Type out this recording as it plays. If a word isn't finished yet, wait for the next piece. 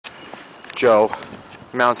Joe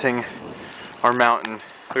mounting our mountain.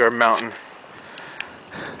 Look at our mountain.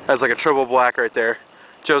 That's like a triple black right there.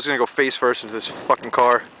 Joe's gonna go face first into this fucking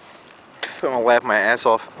car. I'm gonna laugh my ass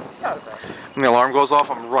off. When the alarm goes off,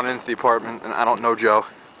 I'm running into the apartment and I don't know Joe.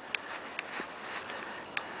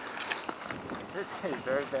 This is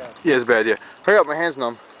very bad. Yeah, it's bad, yeah. Hurry up, my hand's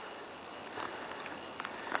numb.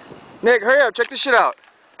 Nick, hurry up, check this shit out.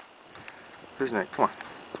 Where's Nick? Come on.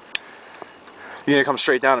 You gonna come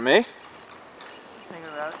straight down to me?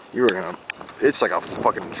 You were gonna. It's like a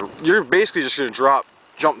fucking. You're basically just gonna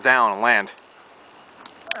jump down and land.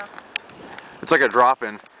 Yeah. It's like a drop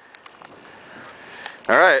in.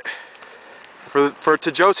 All right.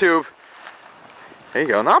 To Joe Tube. There you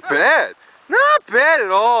go. Not bad. Not bad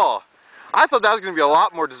at all. I thought that was gonna be a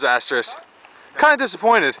lot more disastrous. Kind of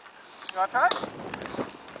disappointed. You wanna try?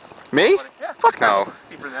 Me? Yeah. Fuck no.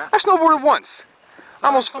 Steeper than that. I snowboarded once. So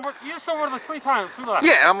Almost. You just snowboarded like 3 times.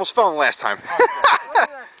 Yeah, I almost fell in last time.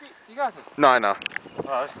 You got this. No, I know.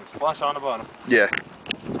 Oh, this is flush on the bottom. Yeah.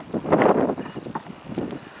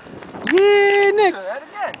 Yeah, Nick. Do that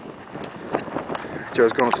again.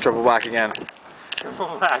 Joe's going with the triple black again. Triple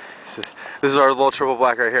black. This is our little triple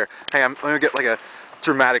black right here. Hang on, let me get like a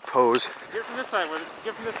dramatic pose. Get from this side where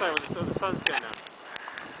the sun's getting out.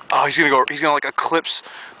 Oh, he's gonna like eclipse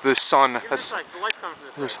the sun. Get this side, the light's coming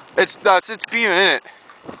from this side. It's beaming in it.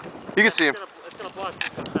 You can see him. It's gonna block.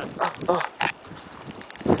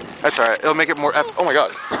 That's alright, it'll make it more oh my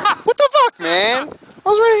god. What the fuck, man? I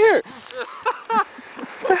was right here.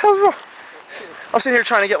 What the hell's wrong? I was sitting here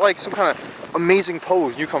trying to get like some kind of amazing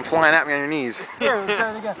pose. You come flying at me on your knees. Here, we're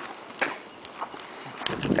trying again.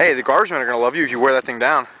 Hey, the garbage men are gonna love you if you wear that thing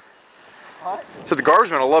down. What? So the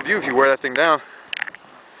garbage men will love you if you wear that thing down.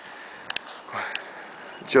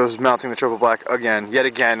 Joe's mounting the triple black again, yet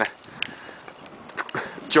again.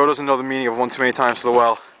 Joe doesn't know the meaning of one too many times to the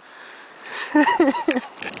well.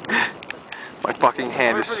 My fucking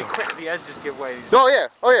hand is so... quick, the edge just give way. Oh yeah,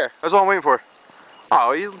 that's all I'm waiting for.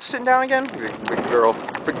 Oh, you sitting down again? Big girl,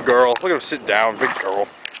 look at him sit down, big girl.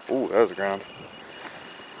 Ooh, that was the ground.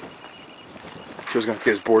 Joe's gonna have to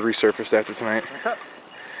get his board resurfaced after tonight. What's up?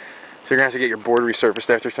 So you're gonna have to get your board resurfaced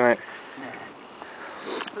after tonight. Yeah.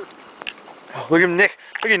 Oh, look at Nick.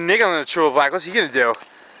 Look at Nick on the triple black. What's he gonna do?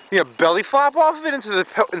 You gonna belly flop off of it into the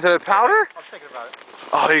powder? I'm thinking about it.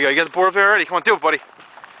 Oh, there you go. You got the board up there already. Come on, do it, buddy.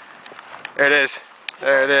 There it is.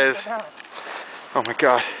 There it is. Oh my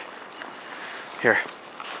god. Here.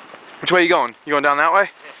 Which way are you going? You going down that way?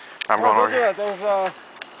 Yeah. I'm going over here. There's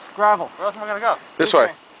gravel. Where else am I gonna go? This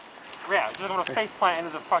way. Yeah, just gonna face plant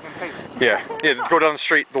into the fucking paper. Yeah. Yeah. Go down the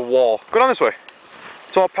street, the wall. Go down this way.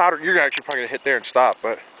 It's all powder. You're actually probably gonna hit there and stop,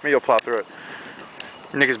 but maybe you'll plow through it.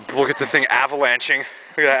 Niggas, look at the thing avalanching.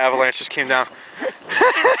 Look at that avalanche just came down. Look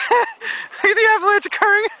at the avalanche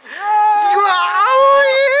occurring. Yeah!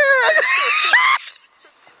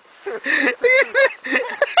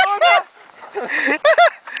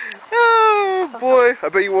 Oh boy, I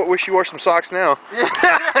bet you wish you wore some socks now. Yeah.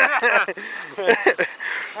 I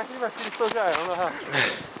think I'm pretty close guy. I don't know how.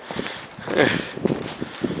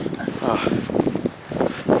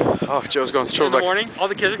 Oh, Joe's going to triple In the black. morning, all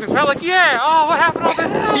the kids are gonna be like, yeah, oh, what happened? All the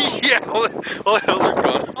Yeah, all the hills are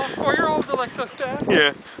gone. all 4-year-olds are like so sad.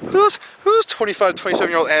 Yeah. Who's 25,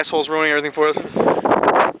 27-year-old assholes ruining everything for us?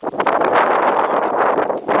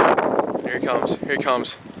 Here he comes. Here he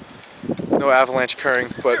comes. No avalanche occurring,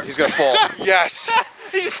 but he's gonna fall. Yes.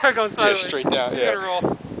 He just started going Yeah, sideways. straight down. He's Yeah. gonna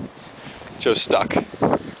roll. Joe's stuck.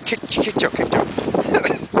 Kick Joe. Kick Joe.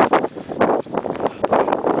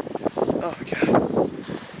 Oh my god.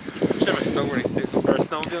 Should have a snowboarding suit or a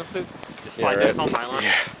snowmobiling suit. Just slide right. this on nylon.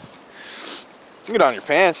 Yeah. You can get on your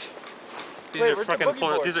pants. These are fucking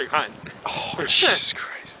polar. These are cotton. Oh Jesus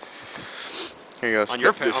Christ. Here you go. On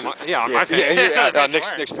your pants? On my pants. Yeah,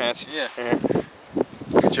 Nick's pants. Yeah.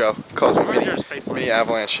 Joe causing Where's yours? Face mini mask?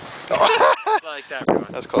 avalanche. Like that, pretty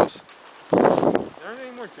much. That's close. Is there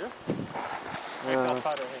anything more too?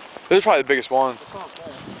 This is probably the biggest one.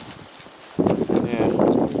 Yeah.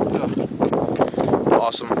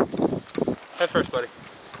 Awesome. Head first, buddy.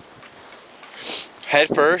 Head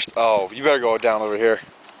first? Oh, you better go down over here.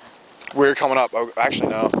 We're coming up. Oh, actually,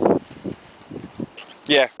 no.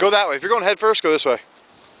 Yeah, go that way. If you're going head first, go this way.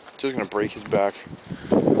 Joe's gonna break his back.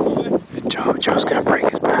 Joe's gonna break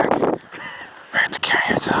his back. We have to carry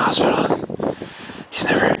him to the hospital. He's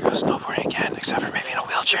never gonna go snowboarding again, except for maybe in a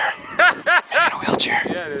wheelchair. Maybe in a wheelchair.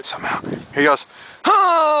 Yeah, it is. Somehow. Here he goes.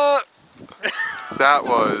 Ah! That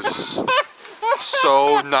was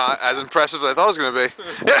so not as impressive as I thought it was gonna be.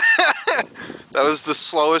 That was the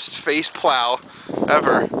slowest face plow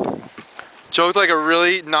ever. Joe looked like a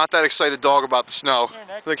really not that excited dog about the snow. Here,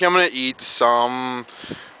 Nick. Like, I'm gonna eat some.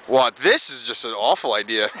 What? This is just an awful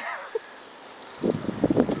idea.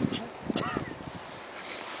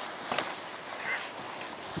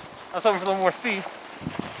 I was hoping for a little more speed.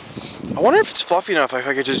 I wonder if it's fluffy enough if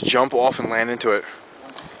I could just jump off and land into it.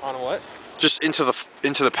 On what? Just into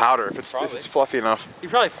the powder if it's fluffy enough. You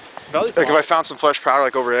probably belly Like if I found some fresh powder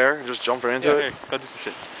like over there and just jump right into it. Here, go do some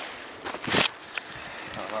shit.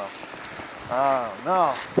 Oh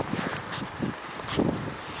no.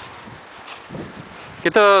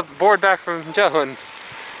 Get the board back from Joe and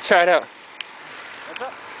try it out. What's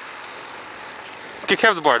up? Get care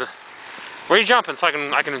of the board. Where are you jumping so I can You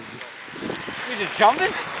just jumping?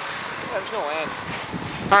 Yeah, I'm just gonna land.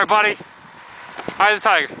 Alright, buddy. Eye of the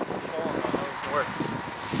tiger.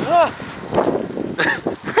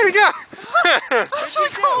 Where'd he go?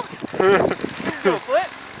 Go flip?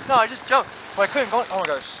 No, I just jumped. But I couldn't go. Oh my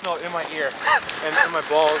god, there's snow in my ear and in my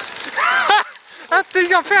balls. That thing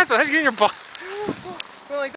got pants on. How'd you get in your balls?